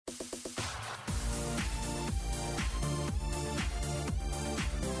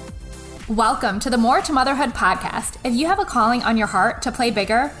Welcome to the More to Motherhood podcast. If you have a calling on your heart to play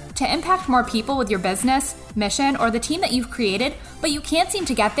bigger, to impact more people with your business, mission, or the team that you've created, but you can't seem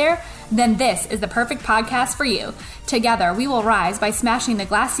to get there, then this is the perfect podcast for you. Together, we will rise by smashing the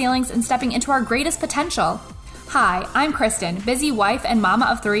glass ceilings and stepping into our greatest potential. Hi, I'm Kristen, busy wife and mama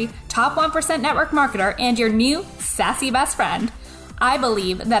of 3, top 1% network marketer, and your new sassy best friend. I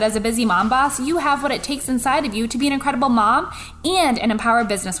believe that as a busy mom boss, you have what it takes inside of you to be an incredible mom and an empowered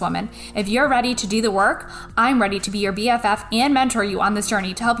businesswoman. If you're ready to do the work, I'm ready to be your BFF and mentor you on this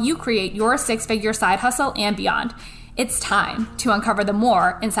journey to help you create your 6-figure side hustle and beyond. It's time to uncover the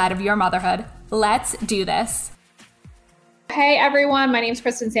more inside of your motherhood. Let's do this. Hey everyone, my name is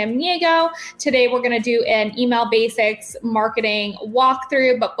Kristen Samaniego. Today we're going to do an email basics marketing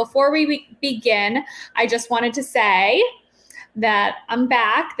walkthrough. But before we begin, I just wanted to say that I'm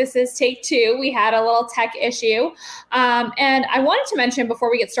back. This is take 2. We had a little tech issue. And I wanted to mention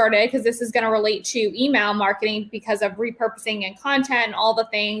before we get started, because this is going to relate to email marketing because of repurposing and content and all the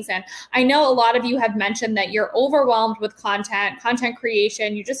things. And I know a lot of you have mentioned that you're overwhelmed with content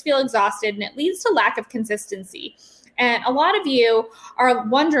creation. You just feel exhausted and it leads to lack of consistency. And a lot of you are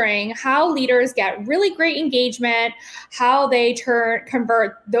wondering how leaders get really great engagement, how they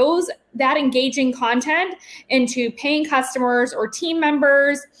convert that engaging content into paying customers or team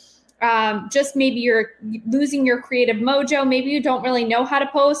members. Just maybe you're losing your creative mojo. Maybe you don't really know how to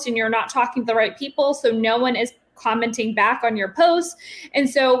post and you're not talking to the right people, so no one is commenting back on your posts. And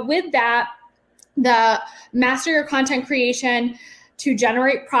so with that, the Master Your Content Creation to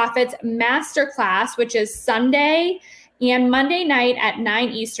Generate Profits Masterclass, which is Sunday and Monday night at 9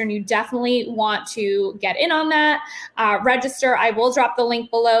 Eastern. You definitely want to get in on that. Register. I will drop the link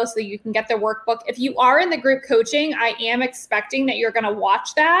below so you can get the workbook. If you are in the group coaching, I am expecting that you're going to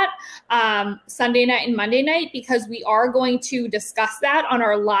watch that Sunday night and Monday night, because we are going to discuss that on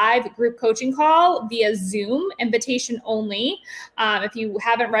our live group coaching call via Zoom, invitation only. If you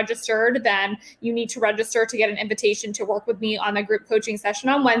haven't registered, then you need to register to get an invitation to work with me on the group coaching session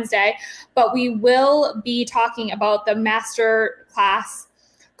on Wednesday. But we will be talking about the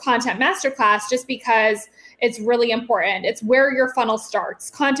content masterclass, just because it's really important. It's where your funnel starts.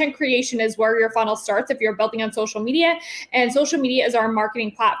 Content creation is where your funnel starts if you're building on social media, and social media is our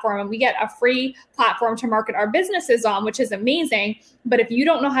marketing platform, and we get a free platform to market our businesses on, which is amazing. But if you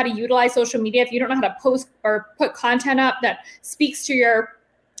don't know how to utilize social media, if you don't know how to post or put content up that speaks to your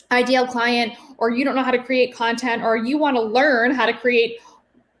ideal client, or you don't know how to create content, or you want to learn how to create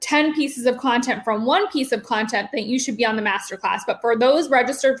 10 pieces of content from one piece of content, then you should be on the masterclass. But for those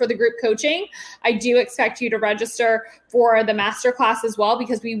registered for the group coaching, I do expect you to register for the masterclass as well,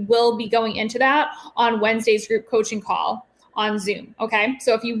 because we will be going into that on Wednesday's group coaching call on Zoom. Okay.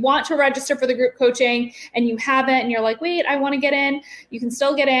 So if you want to register for the group coaching and you haven't, and you're like, wait, I want to get in, you can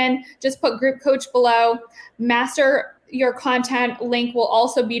still get in. Just put group coach below. Master Your Content link will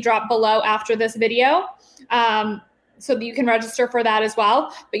also be dropped below after this video. So that you can register for that as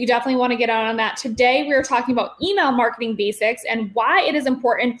well. But you definitely want to get on that. Today, we are talking about email marketing basics and why it is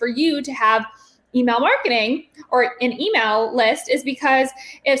important for you to have email marketing or an email list, is because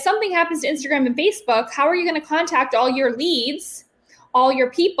if something happens to Instagram and Facebook, how are you going to contact all your leads, all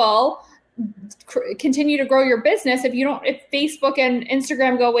your people, continue to grow your business if Facebook and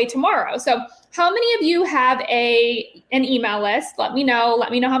Instagram go away tomorrow? So how many of you have an email list? Let me know.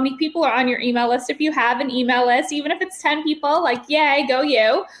 Let me know how many people are on your email list. If you have an email list, even if it's 10 people, like, yay, go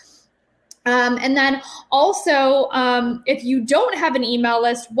you. And then also, if you don't have an email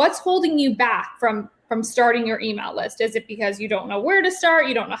list, what's holding you back from starting your email list? Is it because you don't know where to start?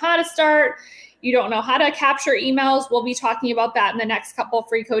 You don't know how to start? You don't know how to capture emails? We'll be talking about that in the next couple of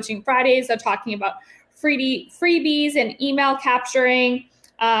free coaching Fridays. So talking about freebies and email capturing,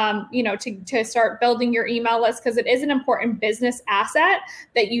 to start building your email list, because it is an important business asset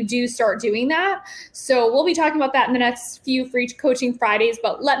that you do start doing that. So we'll be talking about that in the next few free coaching Fridays.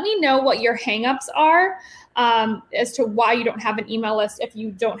 But let me know what your hangups are as to why you don't have an email list if you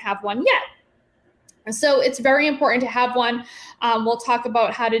don't have one yet. So it's very important to have one. We'll talk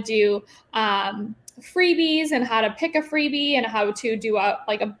about how to do freebies and how to pick a freebie and how to do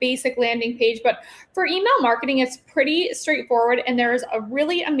a basic landing page. But for email marketing, it's pretty straightforward. And there's a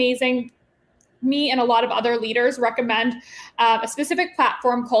really amazing, me and a lot of other leaders recommend a specific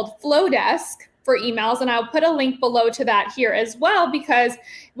platform called Flowdesk for emails. And I'll put a link below to that here as well, because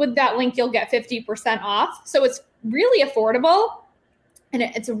with that link, you'll get 50% off. So it's really affordable. And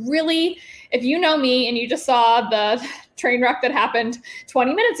it's really, if you know me and you just saw the train wreck that happened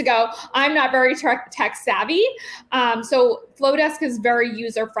 20 minutes ago, I'm not very tech savvy. So Flowdesk is very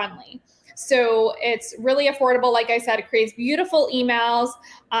user friendly. So it's really affordable. Like I said, it creates beautiful emails,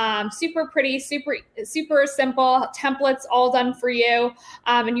 super pretty, super simple templates, all done for you.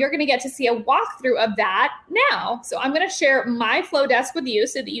 And you're going to get to see a walkthrough of that now. So I'm going to share my Flowdesk with you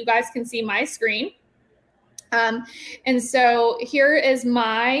so that you guys can see my screen. And so here is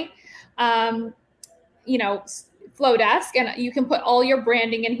my, Flowdesk, and you can put all your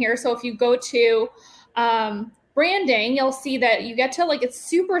branding in here. So if you go to branding, you'll see that you get to, like, it's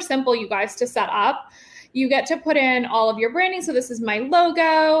super simple, you guys, to set up. You get to put in all of your branding. So this is my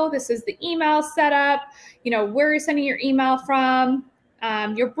logo. This is the email setup, where you're sending your email from,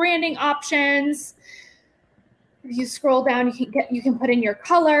 your branding options. If you scroll down, you can put in your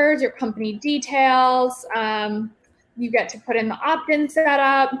colors, your company details. You get to put in the opt-in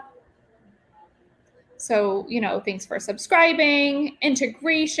setup. So, things for subscribing,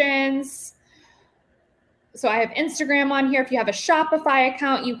 integrations. So I have Instagram on here. If you have a Shopify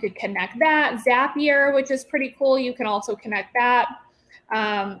account, you could connect that. Zapier, which is pretty cool. You can also connect that.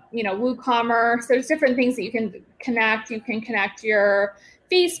 WooCommerce. There's different things that you can connect. You can connect your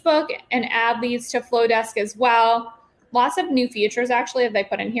Facebook and add leads to Flowdesk as well. Lots of new features, actually, that they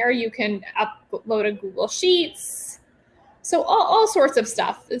put in here. You can upload a Google Sheets. So all sorts of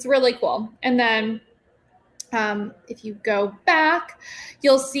stuff. It's really cool. And then if you go back,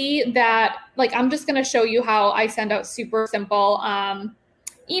 you'll see that, like, I'm just going to show you how I send out super simple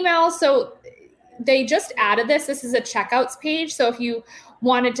emails. So they just added this. This is a checkouts page. So if you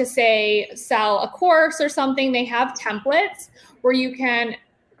wanted to, say, sell a course or something, they have templates where you can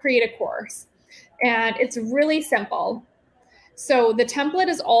create a course. And it's really simple. So the template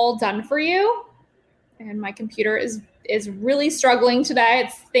is all done for you. And my computer is really struggling today.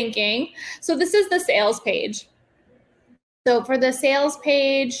 It's thinking. So this is the sales page. So for the sales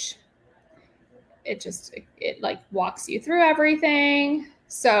page, it like walks you through everything.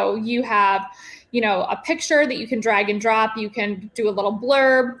 So you have, a picture that you can drag and drop. You can do a little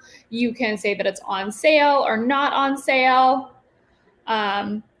blurb. You can say that it's on sale or not on sale.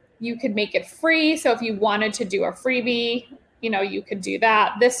 You could make it free. So if you wanted to do a freebie, you could do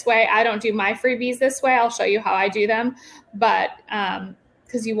that this way. I don't do my freebies this way. I'll show you how I do them, but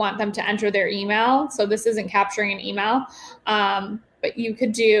because you want them to enter their email. So this isn't capturing an email, but you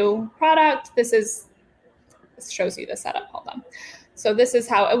could do product. This shows you the setup. Hold on. So this is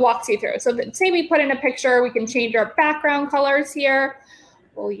how it walks you through. So say we put in a picture, we can change our background colors here.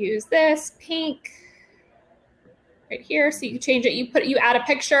 We'll use this pink right here. So you can change it. You add a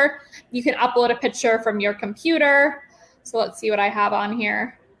picture. You can upload a picture from your computer. So let's see what I have on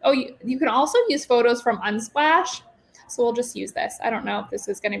here. Oh, you can also use photos from Unsplash. So we'll just use this. I don't know if this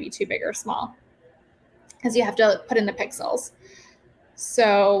is going to be too big or small because you have to put in the pixels.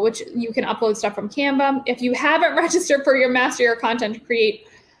 So, which you can upload stuff from Canva. If you haven't registered for your Master Your Content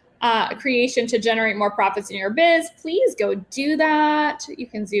creation to generate more profits in your biz, please go do that. You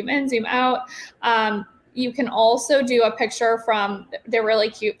can zoom in, zoom out. You can also do a picture they're really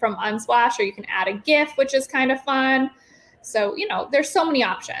cute, from Unsplash, or you can add a GIF, which is kind of fun. So, there's so many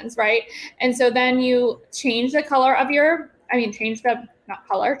options, right? And so then you change the color of change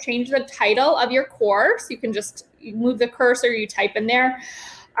the title of your course. You can just move the cursor, you type in there,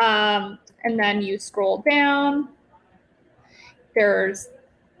 and then you scroll down. There's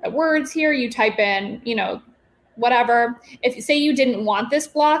the words here. You type in, whatever. If you say you didn't want this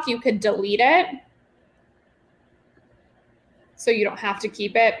block, you could delete it. So you don't have to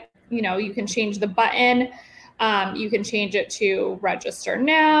keep it. You can change the button. You can change it to register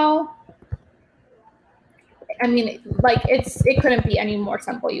now. I mean, like, it couldn't be any more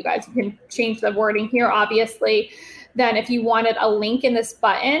simple, you guys. You can change the wording here, obviously. Then if you wanted a link in this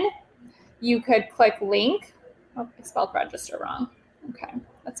button, you could click link. Oh, I spelled register wrong. Okay,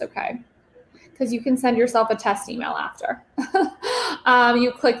 that's okay. Because you can send yourself a test email after.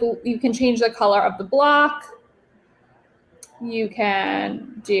 You can change the color of the block. You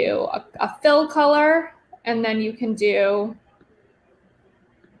can do a fill color, and then you can do,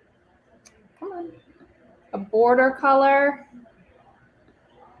 a border color.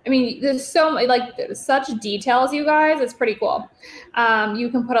 I mean, there's there's such details, you guys. It's pretty cool. You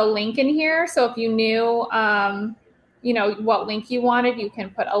can put a link in here. So if you knew, what link you wanted, you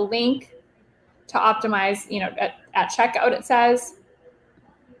can put a link to optimize, at checkout, it says,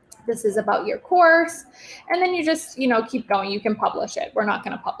 this is about your course. And then you just, keep going. You can publish it. We're not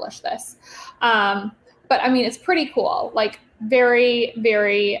going to publish this. But I mean, it's pretty cool. Like, very,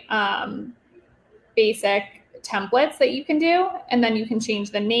 very, basic templates that you can do. And then you can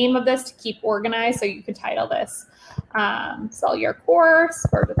change the name of this to keep organized. So you could title this Sell Your Course.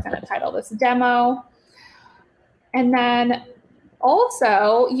 We're just going to title this Demo. And then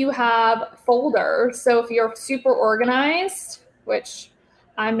also you have folders. So if you're super organized, which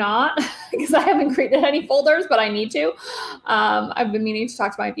I'm not because I haven't created any folders, but I need to. I've been meaning to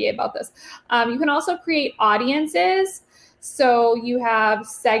talk to my VA about this. You can also create audiences. So you have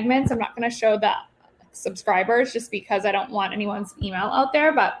segments. I'm not going to show the subscribers just because I don't want anyone's email out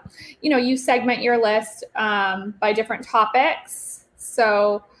there, but you segment your list by different topics.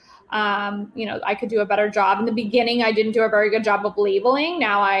 So I could do a better job. In the beginning, I didn't do a very good job of labeling.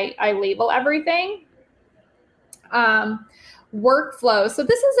 Now I label everything. Workflow. So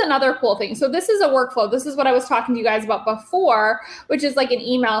this is another cool thing. So this is a workflow. This is what I was talking to you guys about before, which is like an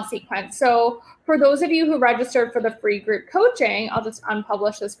email sequence. So for those of you who registered for the free group coaching, I'll just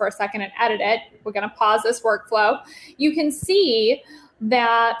unpublish this for a second and edit it. We're going to pause this workflow. You can see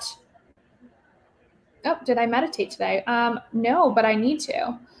that, oh, did I meditate today? No, but I need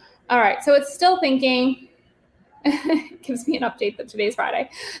to. All right. So it's still thinking. It gives me an update that today's Friday.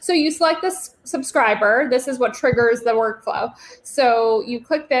 So you select this subscriber. This is what triggers the workflow. So you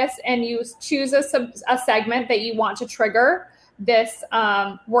click this and you choose a segment that you want to trigger this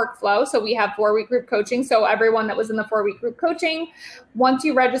workflow. So we have 4-week group coaching. So everyone that was in the 4-week group coaching, once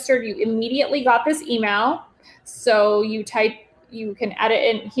you registered, you immediately got this email. So you can edit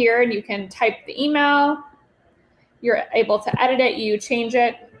in here and you can type the email. You're able to edit it. You change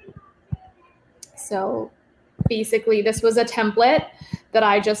it. So basically, this was a template that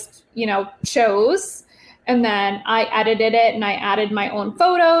I just, chose. And then I edited it and I added my own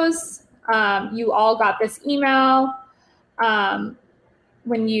photos. You all got this email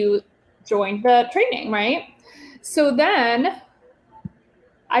when you joined the training, right? So then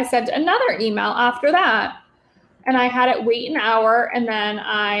I sent another email after that. And I had it wait an hour. And then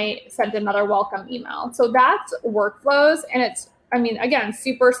I sent another welcome email. So that's workflows. And it's, again,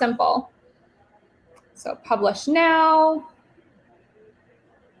 super simple. So publish now.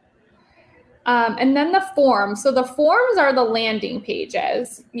 And then the forms. So the forms are the landing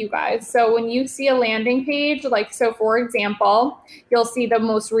pages, you guys. So when you see a landing page, so for example, you'll see the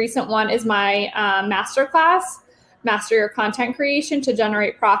most recent one is my masterclass, Master Your Content Creation to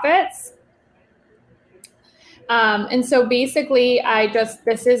Generate Profits. And so basically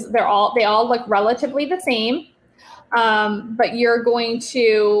they all look relatively the same. But you're going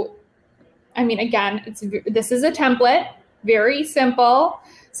to, again, this is a template, very simple.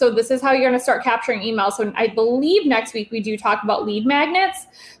 So this is how you're going to start capturing emails. So I believe next week we do talk about lead magnets.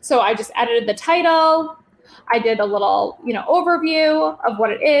 So I just edited the title. I did a little, overview of what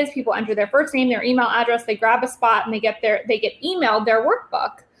it is. People enter their first name, their email address, they grab a spot and they get emailed their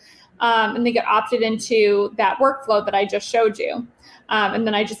workbook. And they get opted into that workflow that I just showed you. And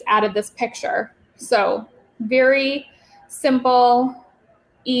then I just added this picture. So very simple,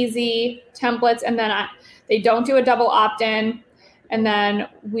 easy templates. And then they don't do a double opt-in. And then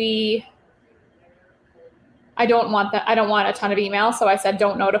I don't want a ton of emails. So I said,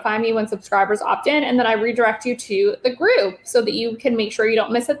 don't notify me when subscribers opt in. And then I redirect you to the group so that you can make sure you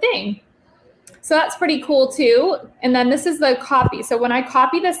don't miss a thing. So that's pretty cool too. And then this is the copy. So when I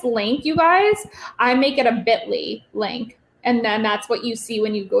copy this link, you guys, I make it a bit.ly link. And then that's what you see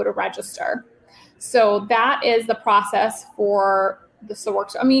when you go to register. So that is the process for this to work.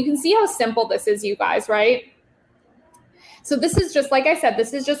 You can see how simple this is, you guys, right? So this is just, like I said,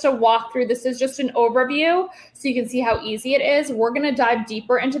 this is just a walkthrough. This is just an overview. So you can see how easy it is. We're going to dive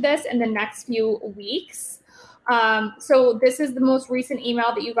deeper into this in the next few weeks. So this is the most recent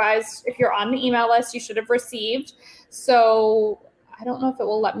email that you guys, if you're on the email list, you should have received. So I don't know if it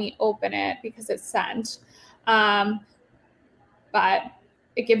will let me open it because it's sent. But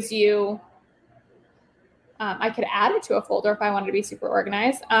it gives you, I could add it to a folder if I wanted to be super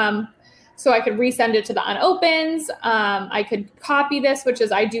organized. So I could resend it to the unopens. I could copy this, which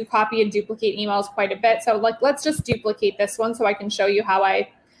is I do copy and duplicate emails quite a bit. So let's just duplicate this one so I can show you how I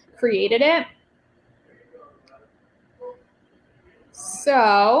created it.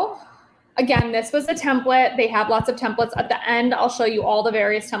 So again, this was a template. They have lots of templates. At the end, I'll show you all the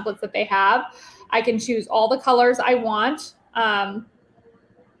various templates that they have. I can choose all the colors I want.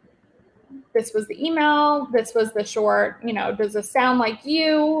 This was the email. This was the short, does this sound like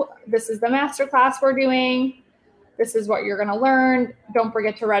you? This is the masterclass we're doing. This is what you're going to learn. Don't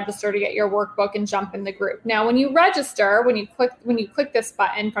forget to register to get your workbook and jump in the group. Now, when you register, when you click this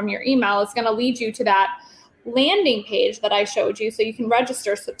button from your email, it's going to lead you to that landing page that I showed you so you can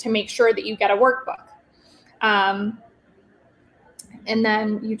register to make sure that you get a workbook. And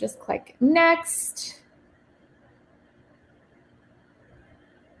then you just click next.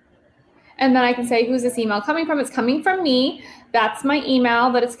 And then I can say, who's this email coming from? It's coming from me. That's my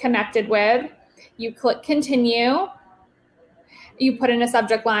email that it's connected with. You click continue. You put in a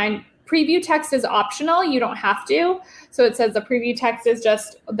subject line. Preview text is optional. You don't have to. So it says the preview text is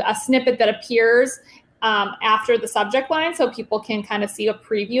just a snippet that appears after the subject line, so people can kind of see a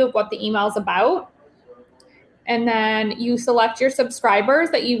preview of what the email is about. And then you select your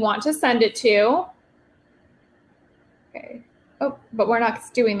subscribers that you want to send it to. Okay. Oh, but we're not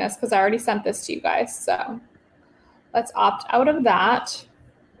doing this because I already sent this to you guys. So let's opt out of that.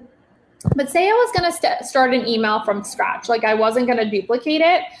 But say I was going to start an email from scratch, like I wasn't going to duplicate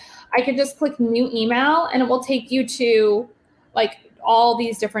it. I could just click new email and it will take you to like all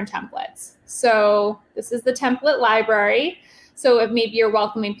these different templates. So this is the template library. So if maybe you're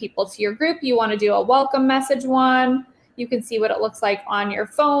welcoming people to your group, you want to do a welcome message one. You can see what it looks like on your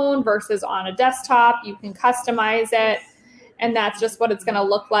phone versus on a desktop. You can customize it. And that's just what it's going to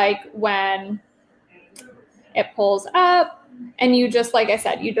look like when it pulls up. And you just, like I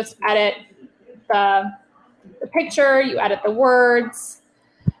said, you just edit the picture, you edit the words,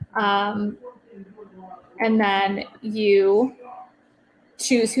 and then you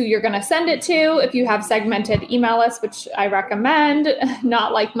choose who you're going to send it to. If you have segmented email lists, which I recommend,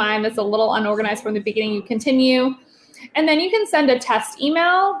 not like mine that's a little unorganized from the beginning, you continue. And then you can send a test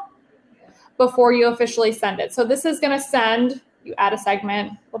email before you officially send it. So this is going to send, you add a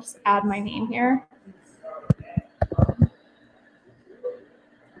segment. We'll just add my name here.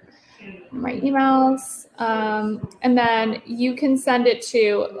 My emails. And then you can send it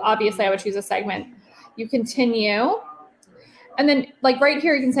to, obviously I would choose a segment. You continue. And then like right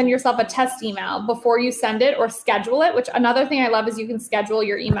here, you can send yourself a test email before you send it or schedule it, which another thing I love is you can schedule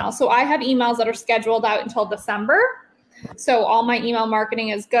your email. So I have emails that are scheduled out until December. So all my email marketing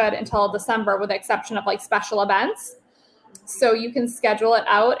is good until December with the exception of like special events. So you can schedule it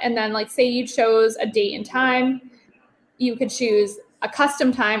out. And then like say you chose a date and time, you could choose a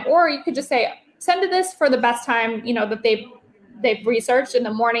custom time, or you could just say, send to this for the best time, you know, that they've researched in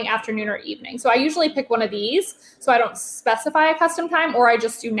the morning, afternoon, or evening. So I usually pick one of these. So I don't specify a custom time, or I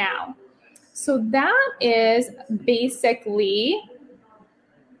just do now. So that is basically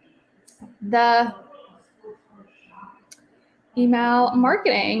the email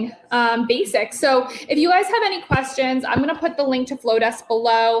marketing basics. So if you guys have any questions, I'm going to put the link to Flowdesk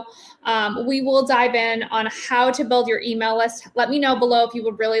below. We will dive in on how to build your email list. Let me know below if you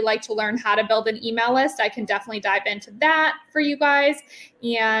would really like to learn how to build an email list. I can definitely dive into that for you guys.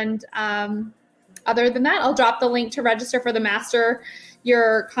 And other than that, I'll drop the link to register for the Master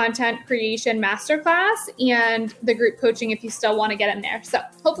Your Content Creation Masterclass and the group coaching if you still want to get in there. So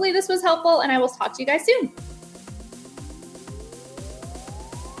hopefully this was helpful, and I will talk to you guys soon.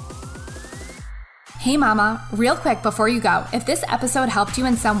 Hey mama, real quick before you go, if this episode helped you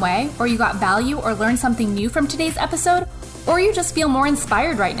in some way, or you got value or learned something new from today's episode, or you just feel more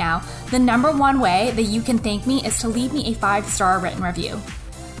inspired right now, the number one way that you can thank me is to leave me a 5-star written review.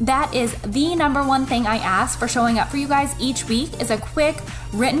 That is the number one thing I ask for showing up for you guys each week is a quick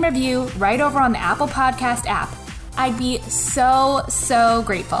written review right over on the Apple Podcast app. I'd be so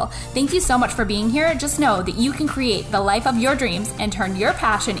grateful. Thank you so much for being here. Just know that you can create the life of your dreams and turn your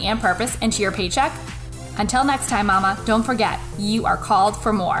passion and purpose into your paycheck. Until next time, mama, don't forget, you are called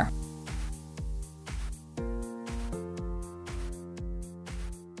for more.